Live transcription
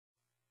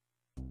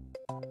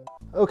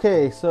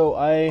Okay, so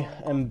I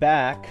am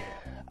back,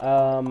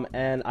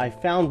 and I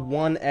found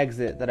one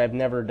exit that I've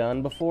never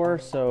done before,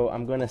 so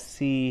I'm going to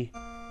see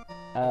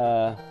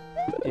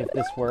if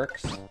this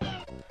works.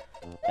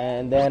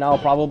 And then I'll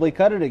probably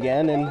cut it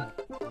again and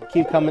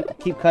keep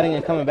cutting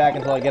and coming back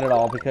until I get it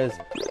all, because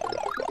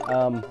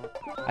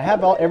I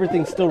have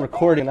everything still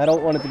recording. I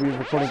don't want it to be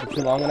recording for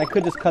too long, and I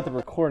could just cut the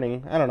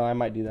recording. I don't know, I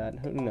might do that.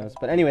 Who knows?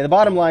 But anyway, the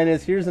bottom line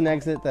is, here's an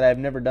exit that I've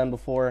never done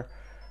before.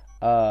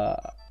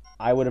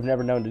 I would have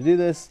never known to do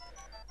this,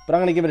 but I'm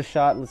going to give it a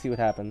shot. Let's see what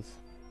happens.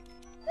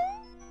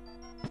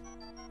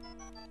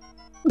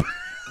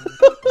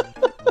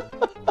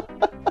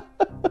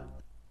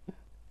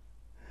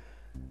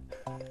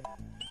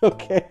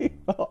 Okay,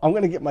 well, I'm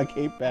going to get my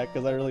cape back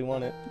because I really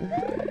want it.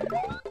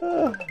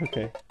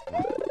 Okay.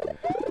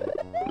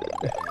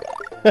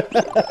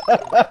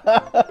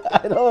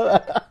 I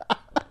don't...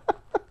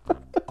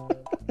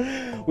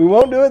 We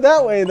won't do it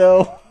that way,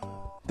 though.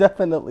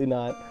 Definitely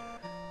not.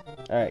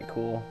 Alright,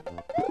 cool.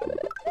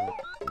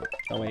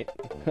 Oh, wait.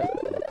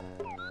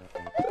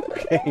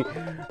 Okay.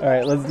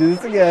 Alright, let's do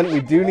this again. We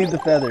do need the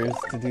feathers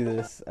to do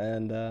this,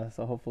 and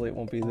so hopefully it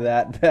won't be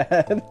that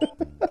bad.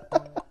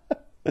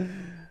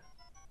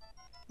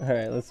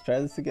 Alright, let's try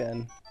this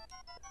again.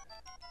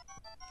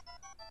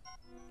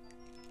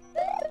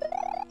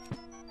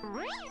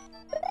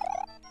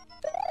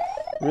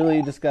 Really,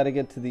 you just gotta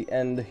get to the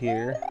end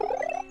here.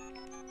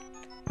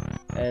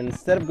 And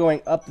instead of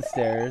going up the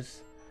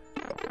stairs...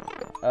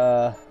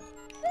 oh,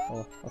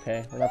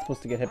 okay, we're not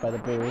supposed to get hit by the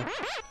boo.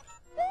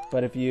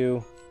 But if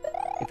you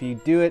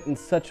do it in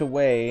such a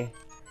way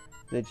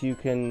that you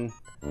can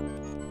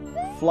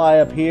fly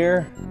up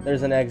here,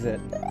 there's an exit.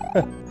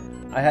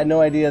 I had no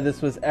idea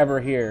this was ever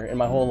here in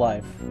my whole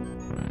life.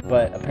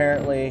 But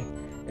apparently,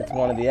 it's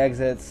one of the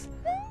exits.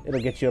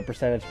 It'll get you a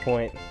percentage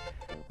point.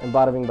 And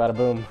bada bing bada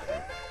boom.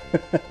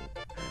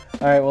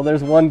 Alright, well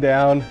there's one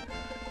down.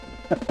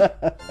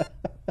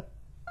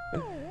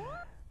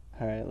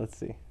 Alright, let's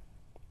see.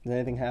 Does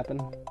anything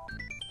happen?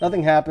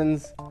 Nothing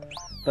happens,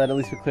 but at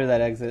least we clear that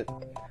exit.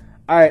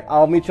 Alright,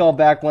 I'll meet you all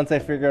back once I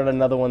figure out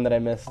another one that I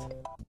missed.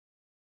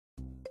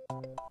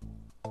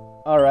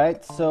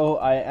 Alright, so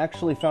I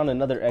actually found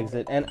another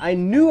exit, and I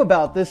knew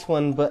about this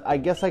one, but I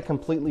guess I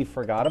completely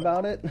forgot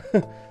about it.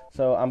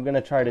 So I'm going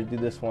to try to do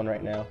this one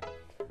right now.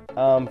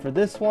 For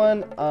this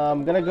one,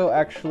 I'm going to go,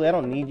 actually, I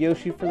don't need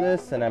Yoshi for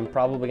this, and I'm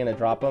probably going to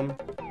drop him.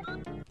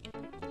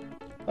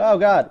 Oh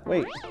god,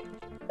 wait.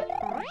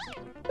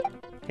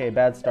 Okay,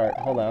 bad start.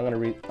 Hold on,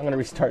 I'm gonna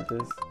restart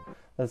this.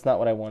 That's not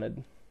what I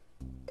wanted.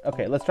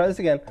 Okay, let's try this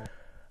again.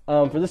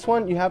 For this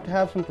one, you have to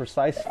have some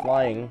precise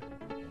flying.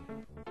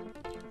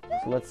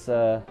 So let's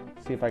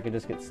see if I can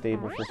just get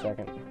stable for a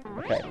second.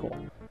 Okay, cool.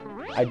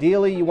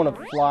 Ideally, you want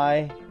to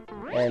fly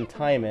and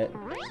time it.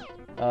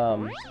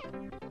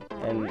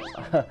 And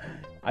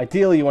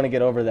ideally, you want to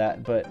get over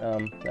that, but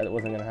that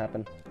wasn't gonna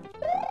happen.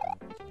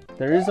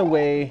 There is a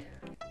way.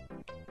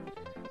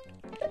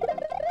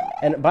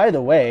 And by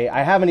the way,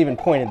 I haven't even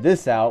pointed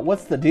this out.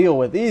 What's the deal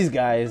with these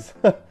guys?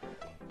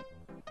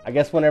 I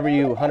guess whenever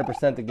you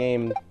 100% the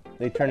game,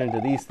 they turn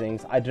into these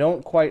things. I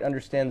don't quite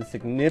understand the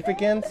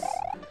significance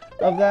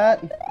of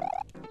that.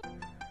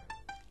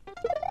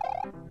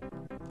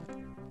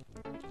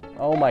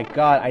 Oh my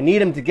god, I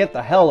need him to get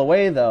the hell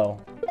away though.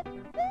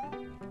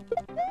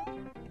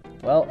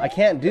 Well, I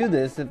can't do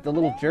this if the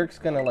little jerk's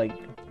gonna like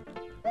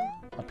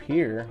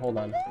appear. Hold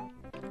on.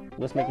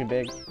 Will this make me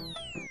big?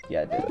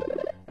 Yeah, it did.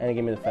 And it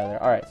gave me the feather.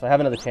 Alright, so I have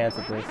another chance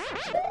at this.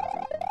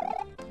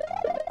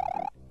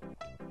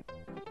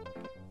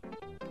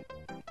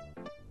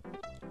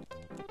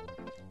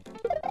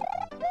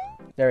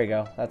 There we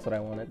go. That's what I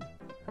wanted.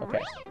 Okay.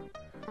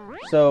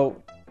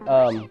 So,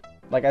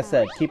 like I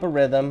said, keep a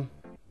rhythm.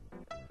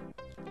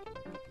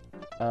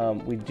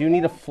 We do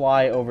need to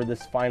fly over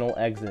this final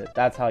exit.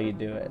 That's how you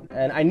do it.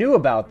 And I knew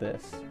about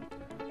this,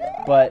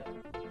 but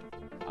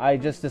I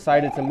just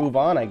decided to move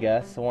on, I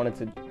guess. I wanted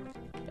to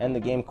end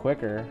the game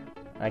quicker.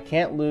 I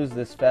can't lose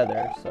this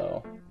feather,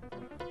 so...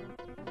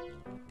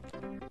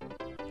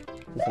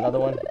 Is this another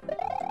one?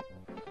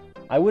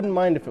 I wouldn't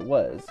mind if it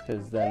was,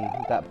 because then,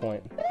 at that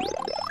point...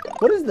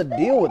 What is the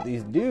deal with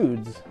these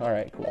dudes?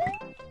 Alright, cool.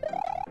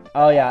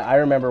 Oh yeah, I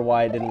remember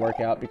why it didn't work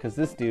out, because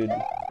this dude...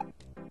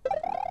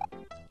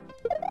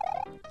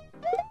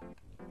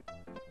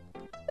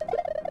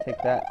 Take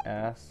that,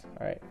 ass.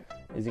 Alright.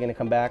 Is he gonna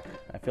come back?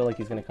 I feel like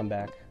he's gonna come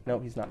back. No,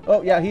 he's not.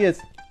 Oh, yeah, he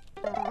is!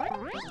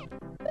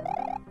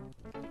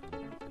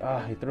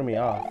 Ah, he threw me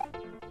off.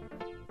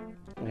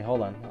 Okay,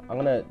 hold on. I'm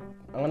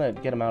gonna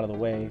get him out of the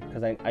way,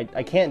 because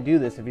I can't do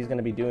this if he's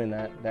gonna be doing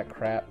that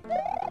crap.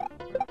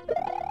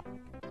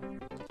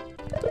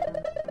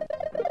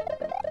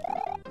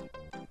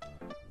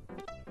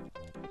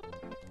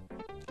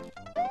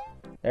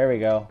 There we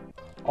go.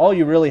 All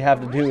you really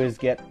have to do is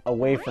get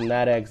away from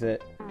that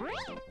exit,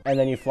 and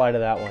then you fly to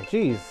that one.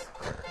 Jeez.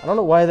 I don't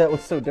know why that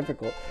was so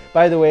difficult.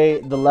 By the way,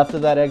 the left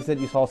of that exit,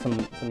 you saw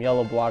some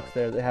yellow blocks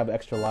there. They have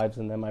extra lives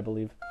in them, I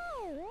believe.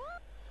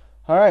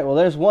 Alright, well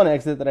there's one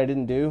exit that I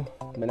didn't do,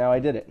 but now I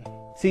did it.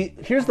 See,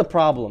 here's the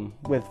problem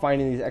with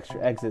finding these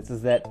extra exits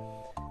is that,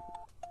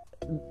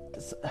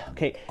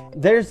 okay,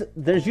 there's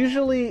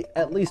usually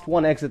at least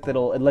one exit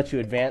that'll let you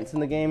advance in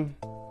the game,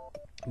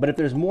 but if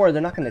there's more,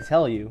 they're not going to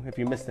tell you if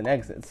you missed an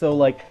exit. So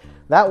like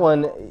that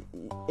one,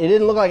 it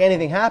didn't look like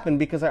anything happened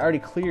because I already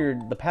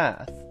cleared the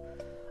path.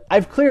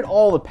 I've cleared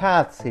all the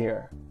paths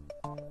here.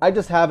 I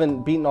just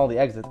haven't beaten all the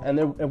exits, and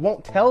it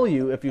won't tell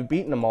you if you've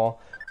beaten them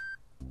all,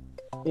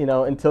 you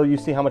know, until you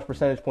see how much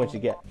percentage points you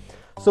get.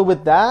 So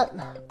with that,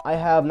 I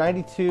have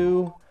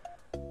 92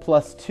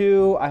 plus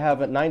 2. I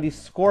have a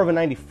score of a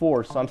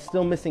 94, so I'm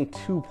still missing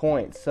 2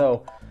 points.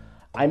 So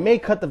I may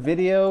cut the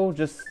video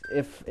just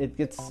if it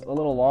gets a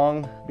little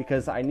long,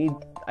 because I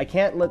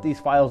can't let these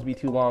files be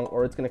too long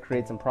or it's going to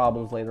create some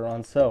problems later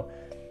on. So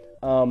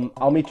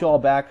I'll meet you all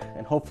back,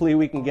 and hopefully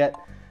we can get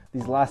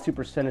these last 2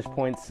 percentage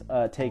points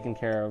taken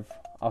care of.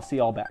 I'll see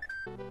you all back.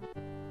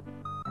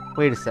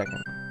 Wait a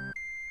second.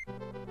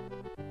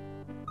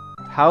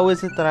 How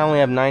is it that I only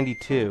have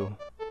 92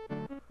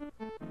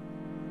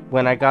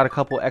 when I got a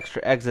couple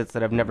extra exits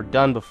that I've never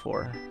done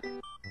before?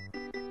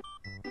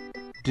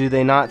 Do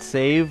they not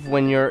save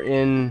when you're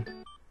in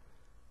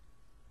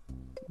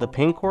the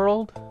pink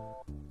world?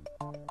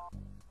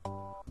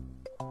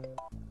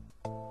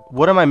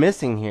 What am I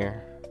missing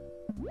here?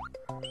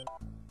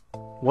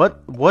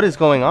 What is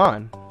going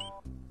on?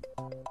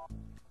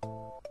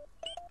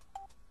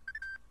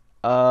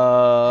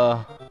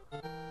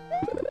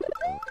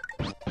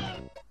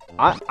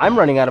 I'm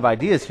running out of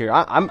ideas here.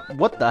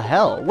 What the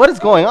hell? What is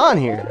going on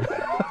here?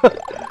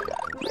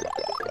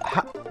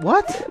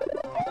 What?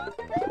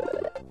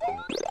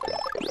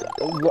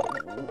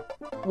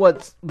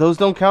 What? Those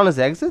don't count as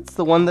exits?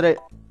 The ones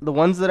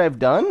that I've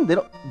done?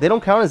 They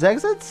don't count as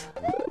exits?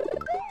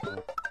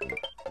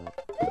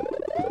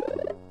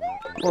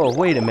 Whoa,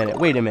 wait a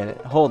minute.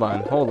 Hold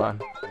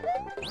on.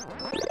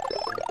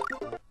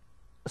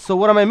 So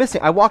what am I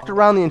missing? I walked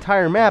around the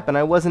entire map and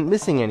I wasn't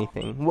missing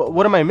anything.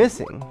 What am I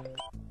missing?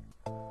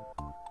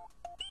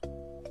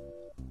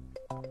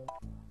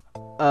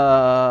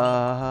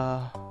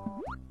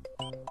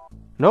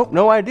 Nope,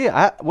 no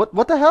idea.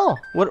 What the hell?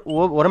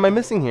 What am I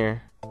missing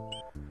here?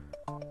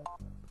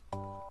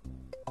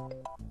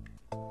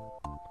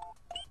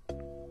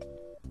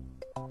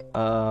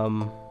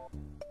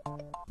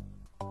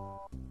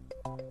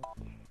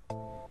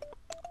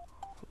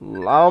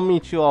 I'll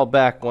meet you all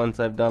back once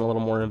I've done a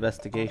little more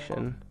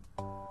investigation.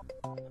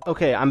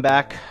 Okay, I'm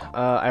back.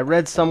 I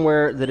read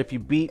somewhere that if you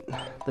beat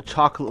the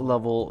chocolate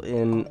level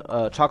in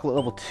chocolate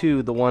level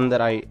 2, the one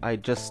that I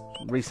just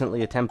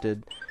recently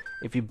attempted,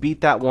 if you beat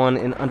that one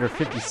in under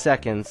 50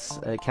 seconds,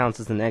 it counts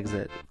as an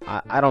exit.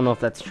 I don't know if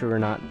that's true or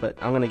not, but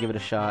I'm gonna give it a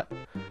shot.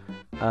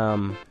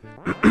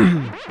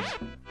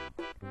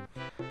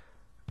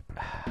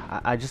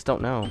 I just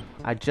don't know.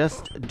 I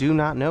just do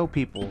not know,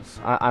 peoples.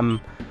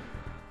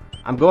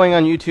 I'm going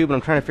on YouTube and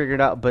I'm trying to figure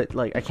it out, but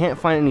like I can't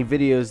find any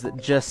videos that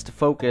just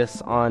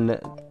focus on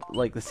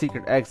like the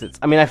secret exits.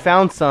 I mean, I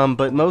found some,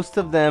 but most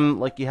of them,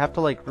 like, you have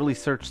to like really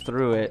search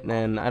through it,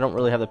 and I don't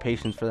really have the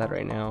patience for that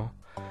right now.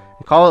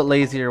 Call it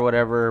lazy or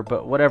whatever,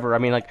 but whatever. I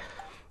mean, like,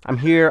 I'm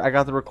here, I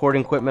got the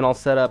recording equipment all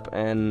set up,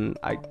 and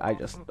I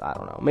don't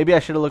know. Maybe I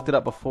should have looked it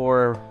up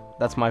before.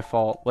 That's my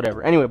fault.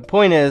 Whatever. Anyway, the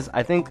point is,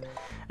 I think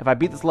if I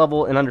beat this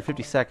level in under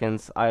 50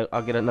 seconds,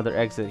 I'll get another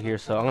exit here.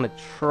 So I'm going to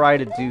try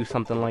to do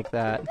something like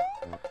that.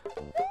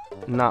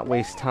 Not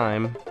waste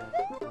time.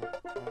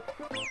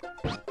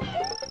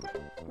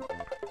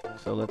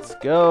 So let's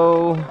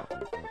go.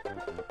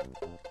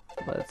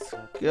 Let's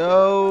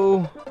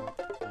go.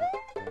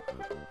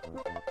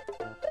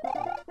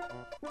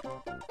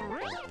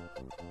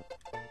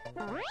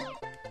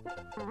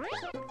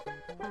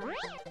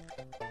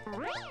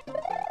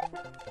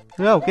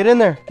 No, get in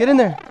there! Get in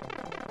there!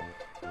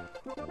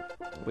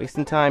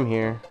 Wasting time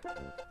here.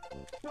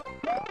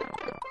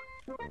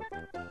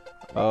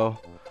 Oh.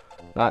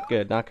 Not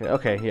good, not good.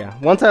 Okay, yeah.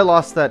 Once I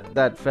lost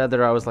that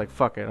feather, I was like,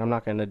 fuck it, I'm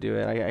not gonna do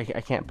it.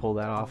 I can't pull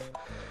that off.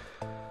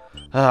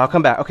 I'll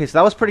come back. Okay, so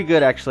that was pretty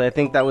good, actually. I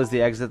think that was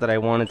the exit that I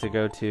wanted to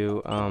go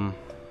to.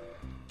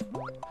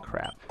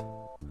 Crap.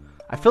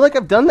 I feel like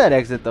I've done that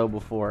exit, though,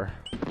 before.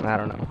 I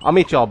don't know. I'll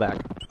meet y'all back.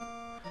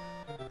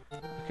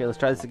 Okay, let's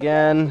try this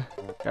again.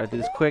 Gotta do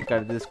this quick,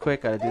 gotta do this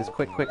quick, gotta do this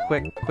quick.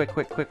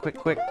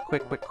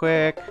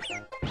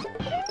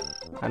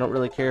 I don't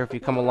really care if you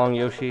come along,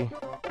 Yoshi.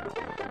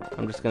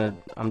 I'm just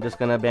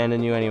gonna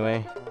abandon you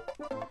anyway.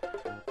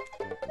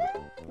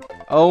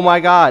 Oh my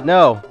god,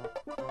 no!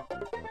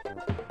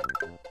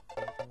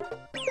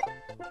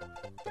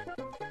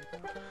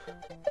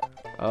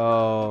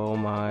 Oh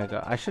my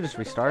god. I should just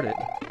restart it.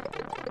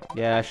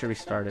 Yeah, I should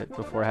restart it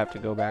before I have to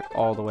go back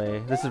all the way.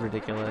 This is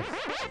ridiculous.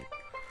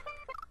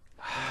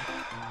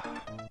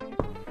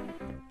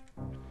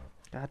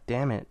 God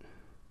damn it.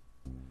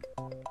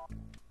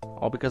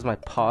 All because my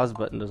pause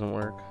button doesn't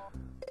work.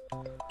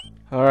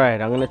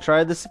 Alright, I'm gonna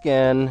try this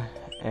again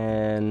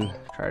and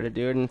try to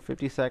do it in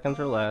 50 seconds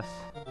or less.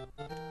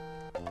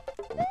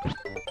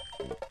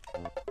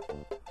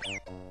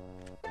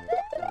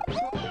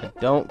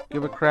 don't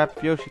give a crap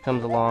if Yoshi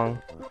comes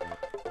along.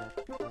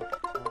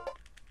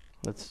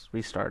 Let's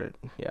restart it.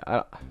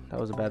 Yeah, that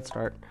was a bad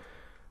start.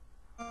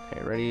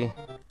 Okay, ready?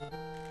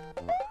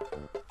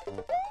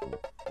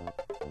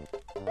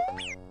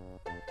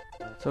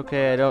 It's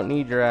okay, I don't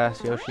need your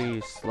ass, Yoshi.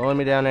 You're slowing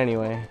me down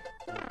anyway.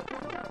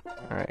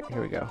 Alright,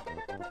 here we go.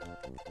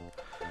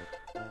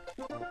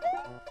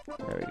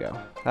 There we go.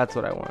 That's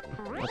what I want.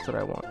 That's what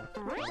I want.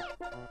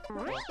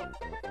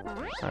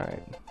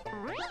 Alright.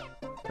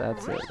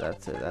 That's it,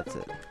 that's it, that's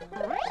it.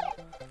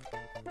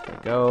 Okay,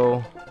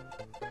 go.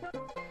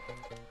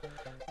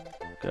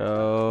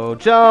 Go.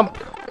 Jump!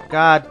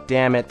 God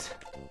damn it.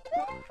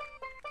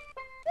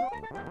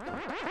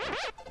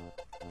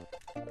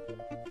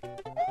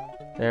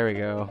 There we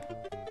go.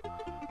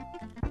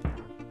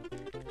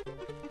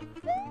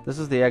 This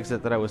is the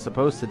exit that I was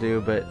supposed to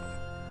do, but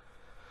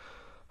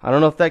I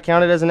don't know if that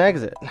counted as an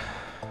exit.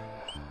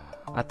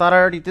 I thought I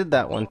already did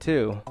that one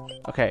too.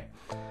 Okay.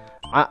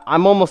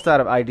 I'm almost out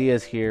of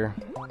ideas here,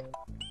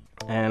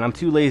 and I'm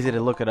too lazy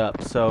to look it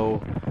up,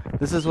 so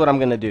this is what I'm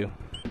gonna do.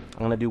 I'm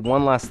gonna do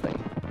one last thing.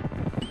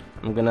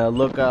 I'm gonna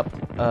look up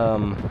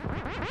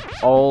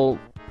all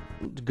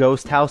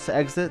ghost house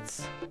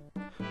exits,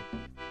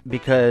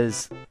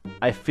 because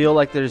I feel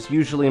like there's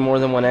usually more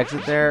than one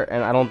exit there,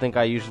 and I don't think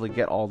I usually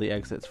get all the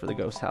exits for the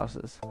ghost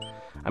houses.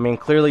 I mean,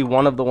 clearly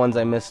one of the ones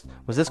I missed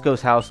was this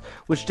ghost house,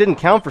 which didn't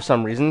count for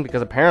some reason,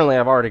 because apparently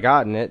I've already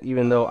gotten it,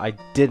 even though I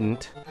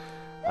didn't.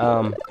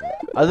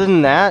 Other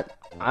than that,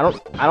 I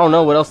don't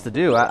know what else to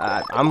do.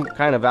 I'm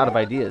kind of out of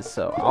ideas,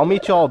 so I'll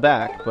meet you all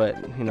back, but,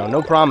 you know,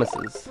 no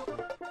promises.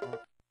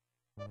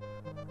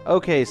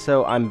 Okay,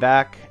 so I'm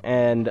back,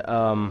 and,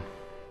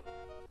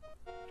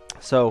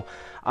 so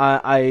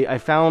I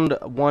found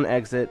one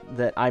exit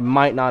that I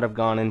might not have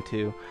gone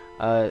into.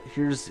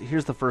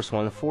 Here's the first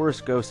one, the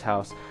Forest Ghost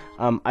House.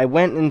 I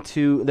went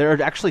into, there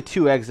are actually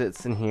two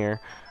exits in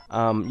here.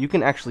 You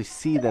can actually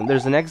see them.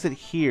 There's an exit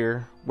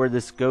here where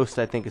this ghost,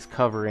 I think, is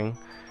covering,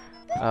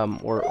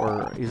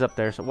 or he's up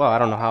there. So, well, I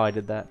don't know how I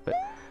did that, but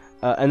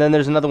and then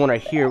there's another one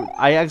right here.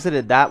 I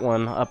exited that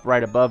one up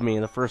right above me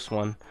in the first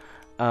one,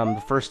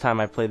 the first time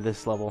I played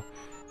this level,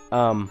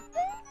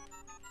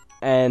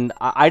 and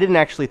I didn't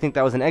actually think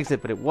that was an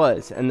exit, but it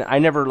was, and I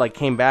never like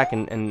came back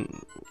and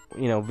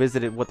you know,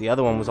 visited what the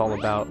other one was all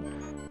about.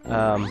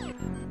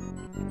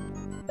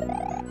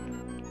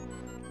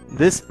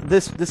 This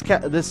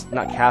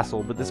not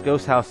castle, but this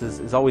ghost house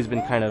has always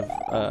been kind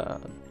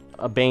of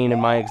a bane in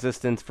my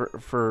existence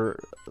for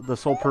the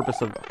sole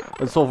purpose of,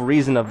 the sole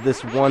reason of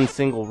this one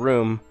single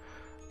room.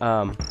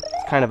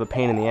 It's kind of a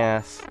pain in the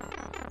ass.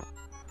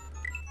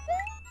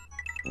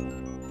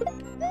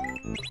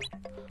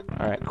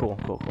 Alright, cool.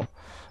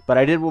 But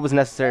I did what was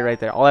necessary right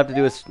there. All I have to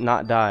do is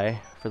not die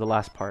for the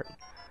last part.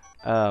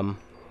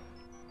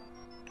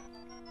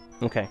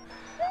 Okay.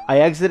 I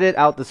exited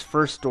out this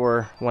first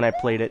door when I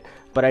played it,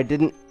 but I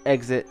didn't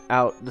exit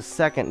out the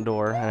second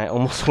door, and I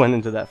almost went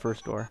into that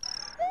first door.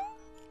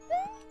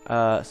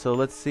 So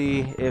let's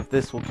see if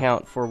this will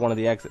count for one of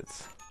the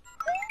exits.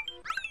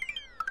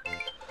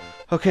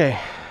 Okay.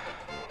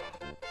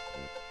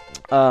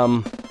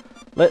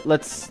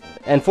 Let's...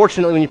 And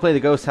fortunately, when you play the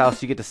ghost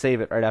house, you get to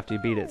save it right after you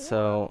beat it,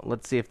 so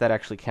let's see if that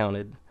actually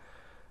counted.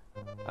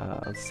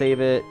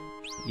 Save it.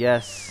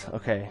 Yes.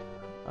 Okay.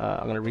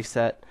 I'm going to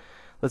reset.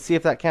 Let's see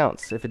if that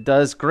counts. If it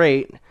does,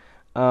 great.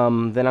 Then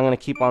I'm going to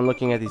keep on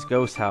looking at these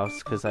ghost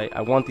house, because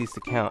I want these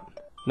to count.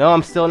 No,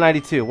 I'm still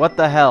 92. What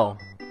the hell?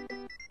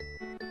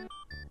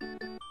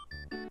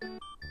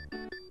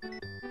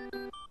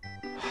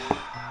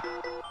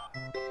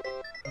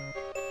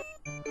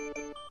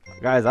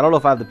 Guys, I don't know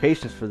if I have the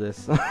patience for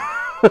this.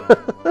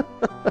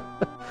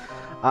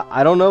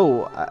 I don't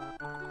know.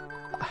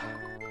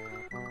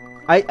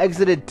 I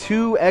exited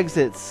 2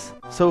 exits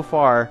so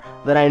far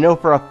that I know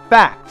for a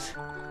fact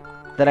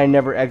that I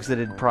never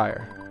exited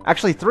prior.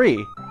 Actually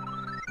 3.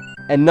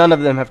 And none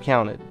of them have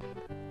counted.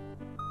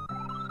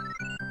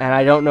 And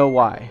I don't know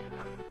why.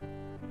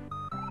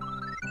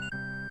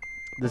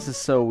 This is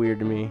so weird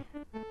to me.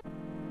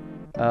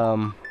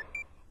 Alright.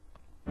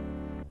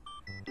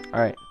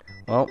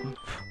 Well,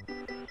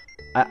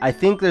 I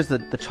think there's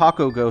the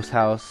Choco Ghost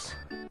House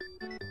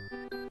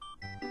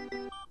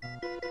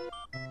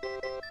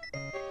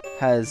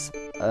has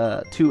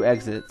 2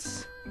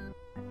 exits.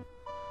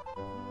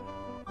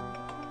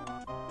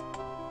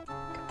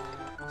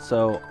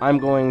 So I'm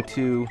going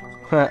to...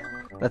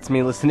 That's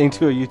me listening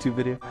to a YouTube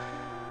video.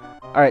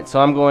 Alright,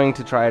 so I'm going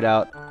to try it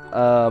out.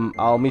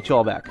 I'll meet you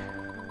all back.